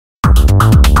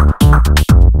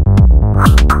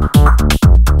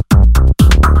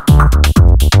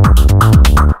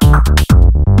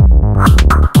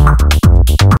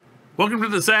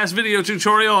the SAS video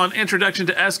tutorial on Introduction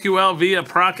to SQL via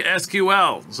Proc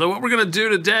SQL. So what we're going to do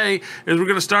today is we're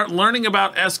going to start learning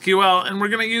about SQL, and we're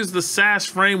going to use the SAS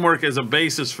framework as a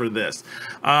basis for this.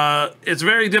 It's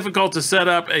very difficult to set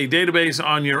up a database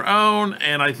on your own,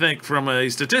 and I think from a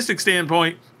statistics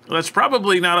standpoint, that's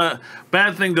probably not a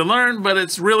bad thing to learn, but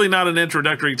it's really not an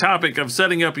introductory topic of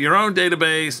setting up your own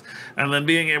database and then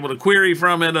being able to query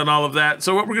from it and all of that.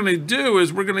 So what we're going to do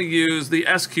is we're going to use the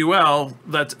SQL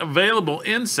that's available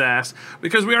in SAS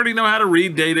because we already know how to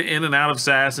read data in and out of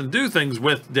SAS and do things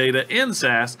with data in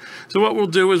SAS. So what we'll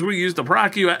do is we use the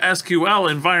Proc SQL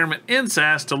environment in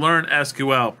SAS to learn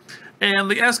SQL.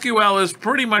 And the SQL is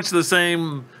pretty much the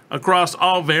same across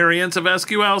all variants of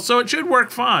SQL, so it should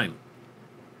work fine.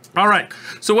 All right,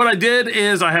 so what I did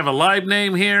is I have a lib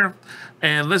name here,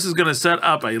 and this is going to set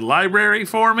up a library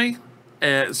for me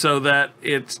so that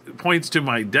it points to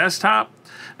my desktop.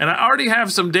 And I already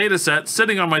have some data sets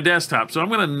sitting on my desktop, so I'm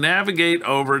going to navigate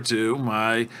over to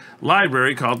my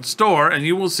library called store, and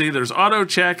you will see there's auto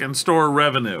check and store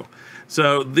revenue.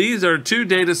 So these are two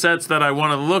data sets that I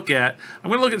want to look at. I'm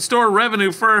going to look at store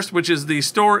revenue first, which is the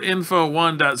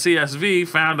storeinfo1.csv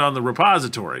found on the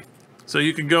repository. So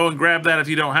you can go and grab that if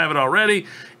you don't have it already,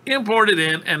 import it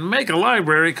in, and make a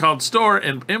library called store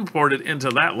and import it into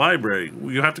that library.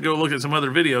 You have to go look at some other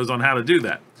videos on how to do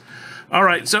that. All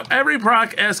right, so every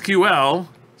Proc SQL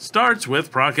starts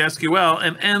with Proc SQL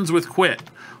and ends with quit.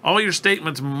 All your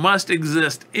statements must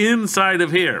exist inside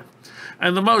of here.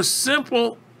 And the most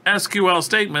simple SQL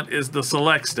statement is the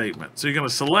select statement. So you're going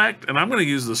to select, and I'm going to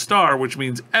use the star, which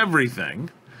means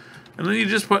everything. And then you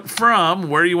just put from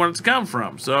where you want it to come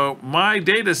from. So my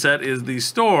data set is the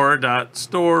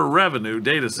store.storeRevenue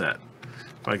data set,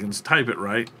 if I can type it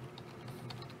right.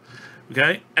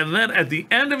 Okay, and then at the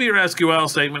end of your SQL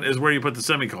statement is where you put the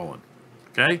semicolon.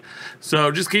 Okay, so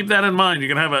just keep that in mind. You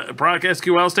can have a Proc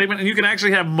SQL statement, and you can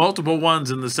actually have multiple ones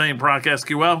in the same Proc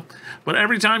SQL. But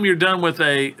every time you're done with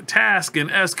a task in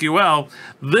SQL,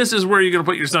 this is where you're going to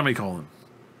put your semicolon.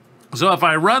 So if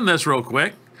I run this real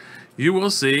quick, you will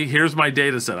see, here's my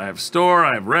data set. I have store,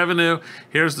 I have revenue,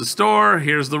 here's the store,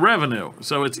 here's the revenue.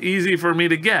 So it's easy for me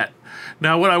to get.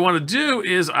 Now what I want to do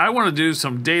is I want to do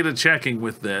some data checking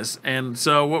with this. And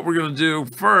so what we're going to do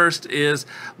first is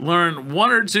learn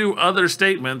one or two other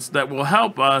statements that will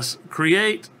help us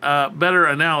create better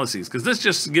analyses, because this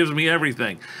just gives me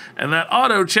everything. And that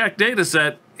auto check data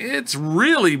set, it's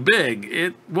really big.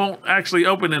 It won't actually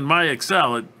open in my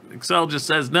Excel. Excel just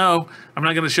says, no, I'm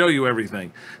not going to show you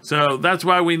everything. So that's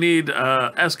why we need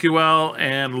SQL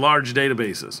and large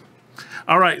databases.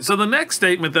 All right, so the next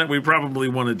statement that we probably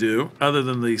want to do, other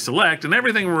than the select, and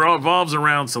everything revolves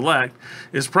around select,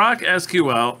 is Proc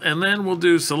SQL, and then we'll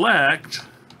do select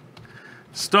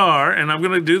star, and I'm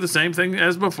going to do the same thing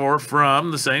as before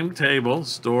from the same table,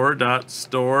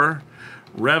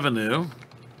 store.storeRevenue.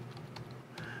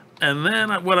 And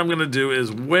then what I'm going to do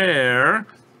is where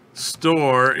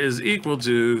store is equal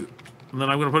to, and then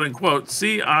I'm going to put in quotes,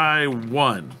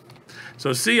 CI1. So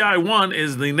CI1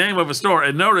 is the name of a store.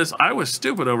 And notice I was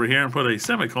stupid over here and put a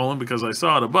semicolon because I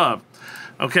saw it above.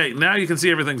 Okay, now you can see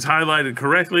everything's highlighted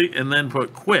correctly, and then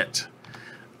put quit.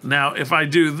 Now, if I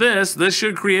do this, this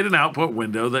should create an output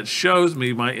window that shows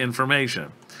me my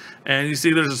information. And you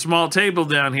see there's a small table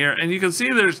down here, and you can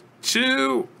see there's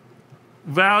two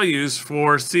values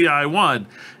for CI1,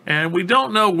 and we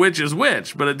don't know which is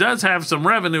which, but it does have some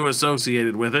revenue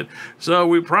associated with it, so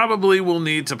we probably will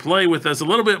need to play with this a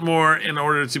little bit more in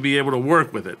order to be able to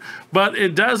work with it. But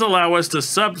it does allow us to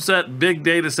subset big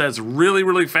data sets really,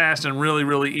 really fast and really,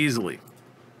 really easily.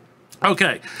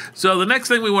 Okay, so the next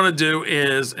thing we want to do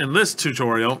is, in this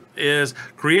tutorial, is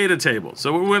create a table.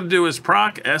 So what we're going to do is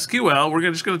Proc SQL. We're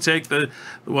just going to take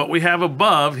what we have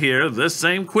above here, this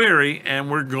same query, and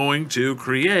we're going to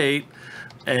create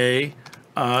a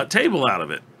table out of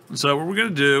it. So what we're going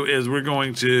to do is we're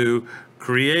going to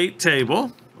create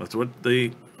table. That's what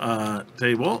the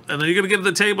table, and then you're going to give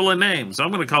the table a name. So I'm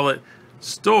going to call it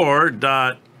store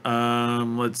dot,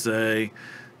 let's say,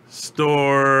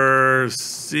 store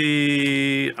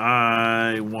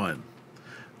CI1.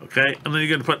 Okay, and then you're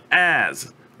going to put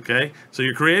as. Okay, so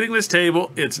you're creating this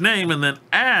table, its name, and then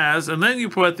as, and then you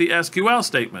put the SQL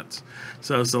statements.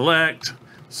 So select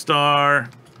star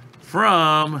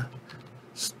from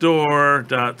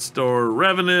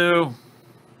store.storeRevenue,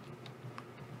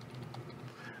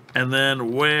 and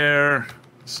then where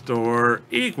store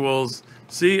equals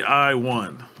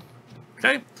CI1.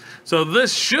 Okay, so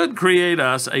this should create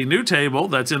us a new table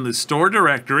that's in the store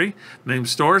directory named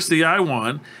store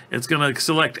CI1. It's going to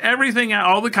select everything,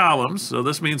 all the columns. So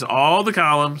this means all the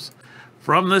columns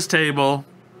from this table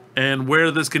and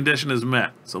where this condition is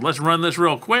met. So let's run this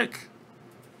real quick.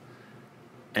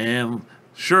 And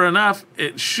sure enough,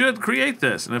 it should create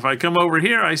this. And if I come over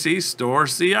here, I see store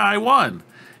CI1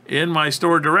 in my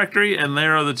store directory, and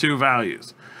there are the two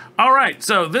values. All right,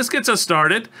 so this gets us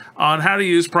started on how to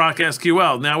use Proc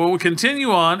SQL. Now, we'll continue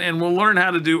on and we'll learn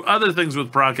how to do other things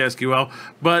with Proc SQL,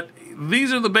 but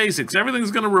these are the basics.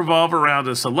 Everything's going to revolve around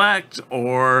a select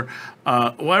or,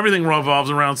 well, everything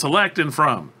revolves around select and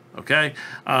from. Okay,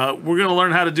 we're going to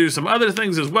learn how to do some other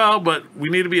things as well, but we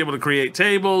need to be able to create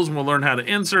tables, and we'll learn how to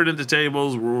insert into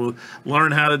tables. We'll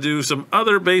learn how to do some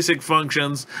other basic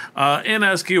functions in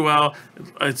SQL.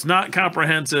 It's not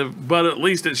comprehensive, but at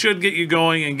least it should get you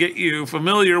going and get you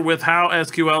familiar with how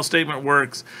SQL statement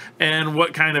works and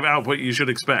what kind of output you should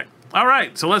expect. All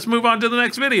right, so let's move on to the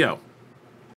next video.